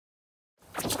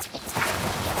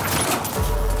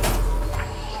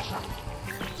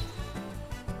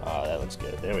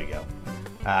There we go.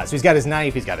 So he's got his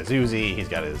knife, he's got his Uzi, he's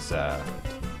got his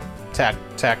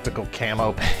tactical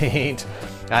camo paint,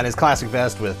 and his classic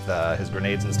vest with his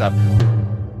grenades and stuff.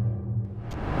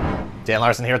 Dan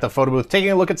Larson here at the photo booth, taking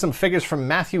a look at some figures from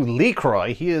Matthew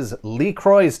Lecroy. He is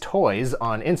Lecroys Toys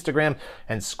on Instagram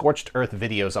and Scorched Earth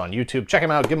Videos on YouTube. Check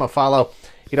him out, give him a follow.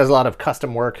 He does a lot of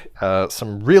custom work,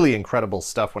 some really incredible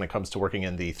stuff when it comes to working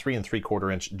in the 3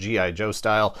 3/4 inch G.I. Joe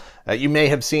style. You may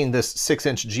have seen this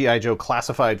 6-inch G.I. Joe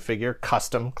classified figure,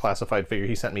 custom classified figure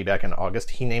he sent me back in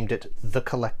August. He named it The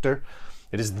Collector.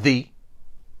 It is the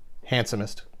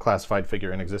handsomest classified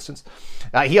figure in existence.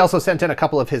 He also sent in a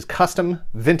couple of his custom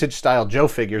vintage style Joe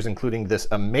figures, including this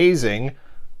amazing, I'm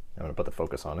going to put the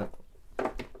focus on it,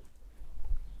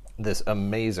 this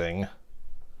amazing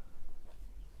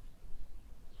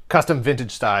custom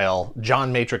vintage style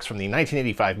John Matrix from the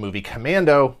 1985 movie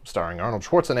Commando, starring Arnold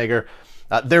Schwarzenegger.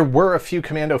 There were a few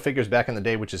Commando figures back in the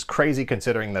day, which is crazy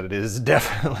considering that it is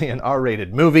definitely an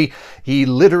R-rated movie. He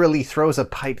literally throws a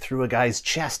pipe through a guy's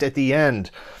chest at the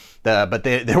end. But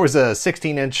there was a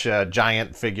 16-inch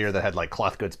giant figure that had like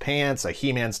cloth goods pants, a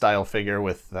He-Man style figure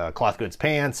with cloth goods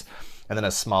pants, and then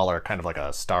a smaller kind of like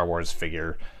a Star Wars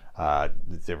figure.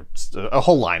 There was a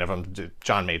whole line of them,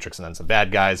 John Matrix and then some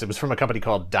bad guys. It was from a company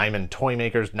called Diamond Toy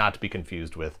Makers, not to be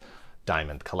confused with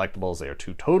Diamond Collectibles. They are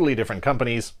two totally different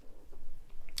companies.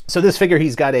 So this figure,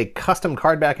 he's got a custom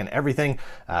card back and everything.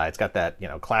 It's got that, you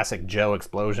know, classic Joe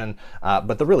explosion.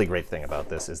 But the really great thing about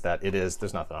this is that it is,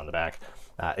 there's nothing on the back.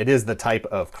 It is the type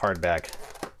of card back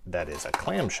that is a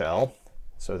clamshell,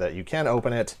 so that you can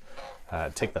open it,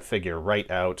 take the figure right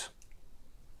out.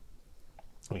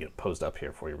 Let me get it posed up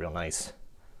here for you real nice.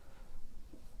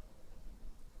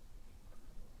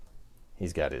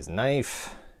 He's got his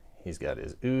knife. He's got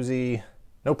his Uzi.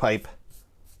 No pipe.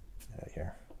 Get out of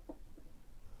here.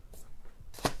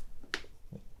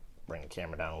 Bring the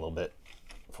camera down a little bit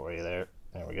for you there.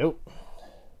 There we go.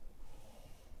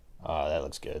 Oh, that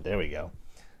looks good. There we go.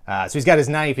 So he's got his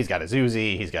knife, he's got his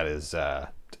Uzi, he's got his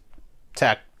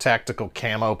tactical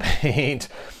camo paint,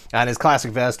 and his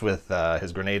classic vest with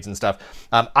his grenades and stuff.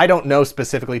 I don't know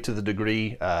specifically to the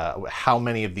degree how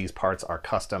many of these parts are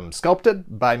custom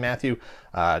sculpted by Matthew.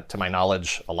 To my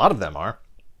knowledge, a lot of them are.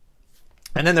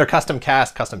 And then they're custom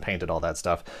cast, custom painted, all that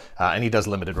stuff. And he does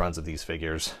limited runs of these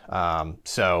figures.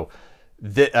 So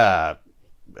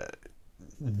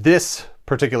this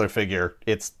particular figure,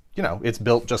 it's, you know, it's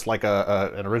built just like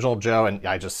an original Joe. And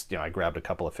I just, you know, I grabbed a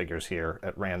couple of figures here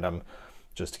at random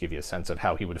just to give you a sense of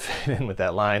how he would fit in with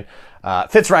that line.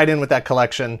 Fits right in with that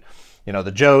collection. You know,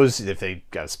 the Joes, if they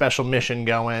got a special mission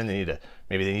going,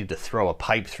 maybe they need to throw a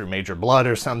pipe through Major Blood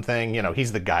or something. You know,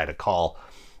 he's the guy to call.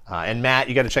 And Matt,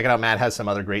 you got to check it out. Matt has some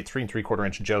other great 3 3/4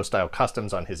 inch Joe style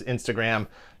customs on his Instagram.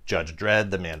 Judge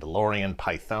Dredd, The Mandalorian,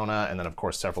 Pythona, and then of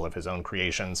course several of his own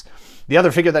creations. The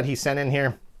other figure that he sent in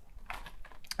here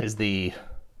is the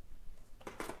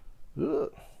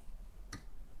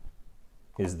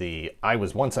I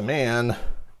Was Once a Man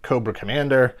Cobra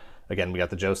Commander. Again, we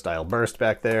got the Joe style burst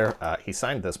back there. He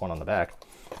signed this one on the back.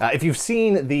 If you've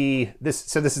seen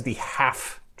this is the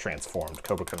half transformed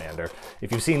Cobra Commander.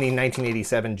 If you've seen the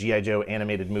 1987 G.I. Joe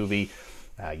animated movie,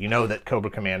 you know that Cobra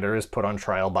Commander is put on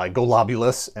trial by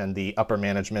Golobulus and the upper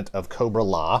management of Cobra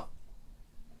Law.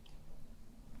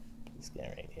 This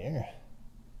guy right here.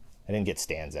 I didn't get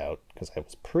stands out because I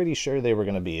was pretty sure they were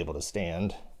going to be able to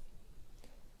stand.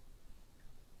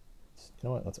 You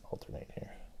know what? Let's alternate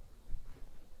here.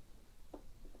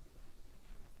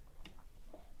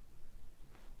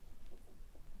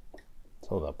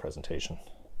 It's all about presentation.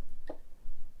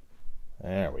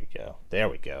 There we go. There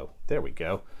we go. There we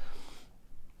go.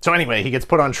 So anyway, he gets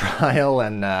put on trial,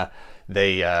 and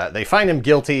they find him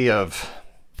guilty of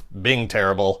being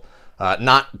terrible,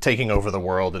 not taking over the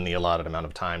world in the allotted amount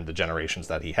of time, the generations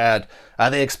that he had.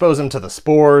 They expose him to the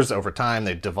spores. Over time,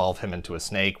 they devolve him into a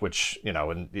snake, which, you know,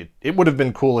 and it would have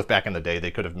been cool if back in the day they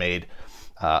could have made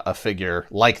a figure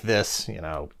like this, you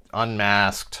know,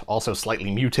 unmasked, also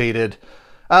slightly mutated.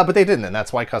 But they didn't, and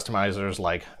that's why customizers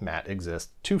like Matt exist,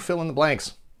 to fill in the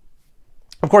blanks.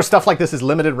 Of course, stuff like this is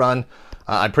limited run.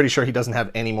 I'm pretty sure he doesn't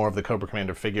have any more of the Cobra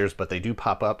Commander figures, but they do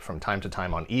pop up from time to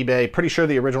time on eBay. Pretty sure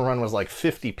the original run was like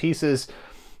 50 pieces,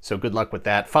 so good luck with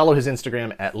that. Follow his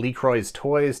Instagram at Lecroys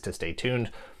Toys to stay tuned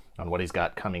on what he's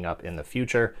got coming up in the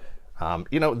future.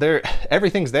 You know,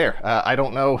 everything's there. I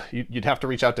don't know, you'd have to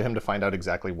reach out to him to find out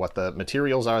exactly what the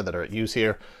materials are that are at use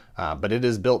here, but it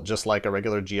is built just like a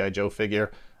regular G.I. Joe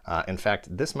figure. In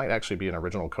fact, this might actually be an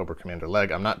original Cobra Commander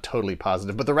leg. I'm not totally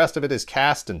positive, but the rest of it is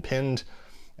cast and pinned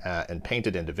and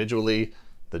painted individually.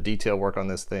 The detail work on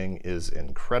this thing is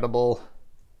incredible,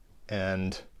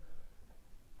 and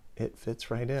it fits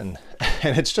right in.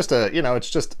 And it's just a, you know, it's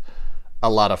just a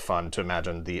lot of fun to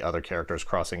imagine the other characters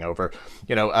crossing over.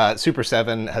 You know, Super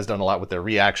 7 has done a lot with their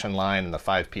reaction line and the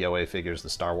 5 POA figures, the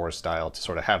Star Wars style, to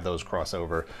sort of have those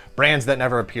crossover. Brands that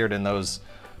never appeared in those,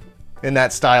 in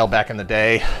that style back in the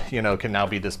day, you know, can now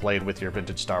be displayed with your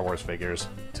vintage Star Wars figures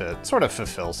to sort of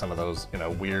fulfill some of those, you know,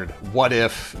 weird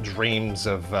what-if dreams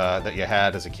of that you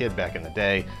had as a kid back in the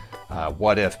day.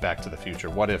 What if Back to the Future?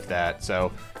 What if that?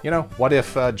 So, you know, what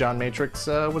if John Matrix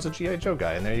was a G.I. Joe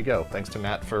guy? And there you go. Thanks to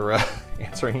Matt for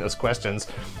answering those questions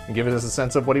and giving us a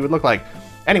sense of what he would look like.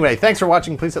 Anyway, thanks for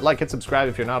watching. Please hit like, hit subscribe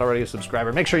if you're not already a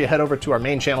subscriber. Make sure you head over to our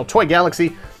main channel, Toy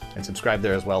Galaxy, and subscribe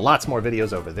there as well. Lots more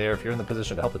videos over there. If you're in the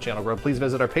position to help the channel grow, please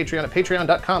visit our Patreon at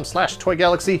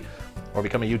patreon.com/toygalaxy or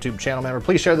become a YouTube channel member.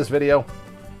 Please share this video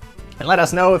and let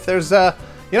us know if there's, you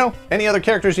know, any other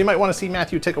characters you might want to see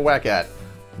Matthew take a whack at.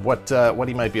 What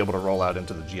he might be able to roll out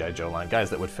into the G.I. Joe line.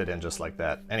 Guys that would fit in just like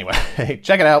that. Anyway,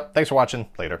 check it out. Thanks for watching.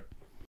 Later.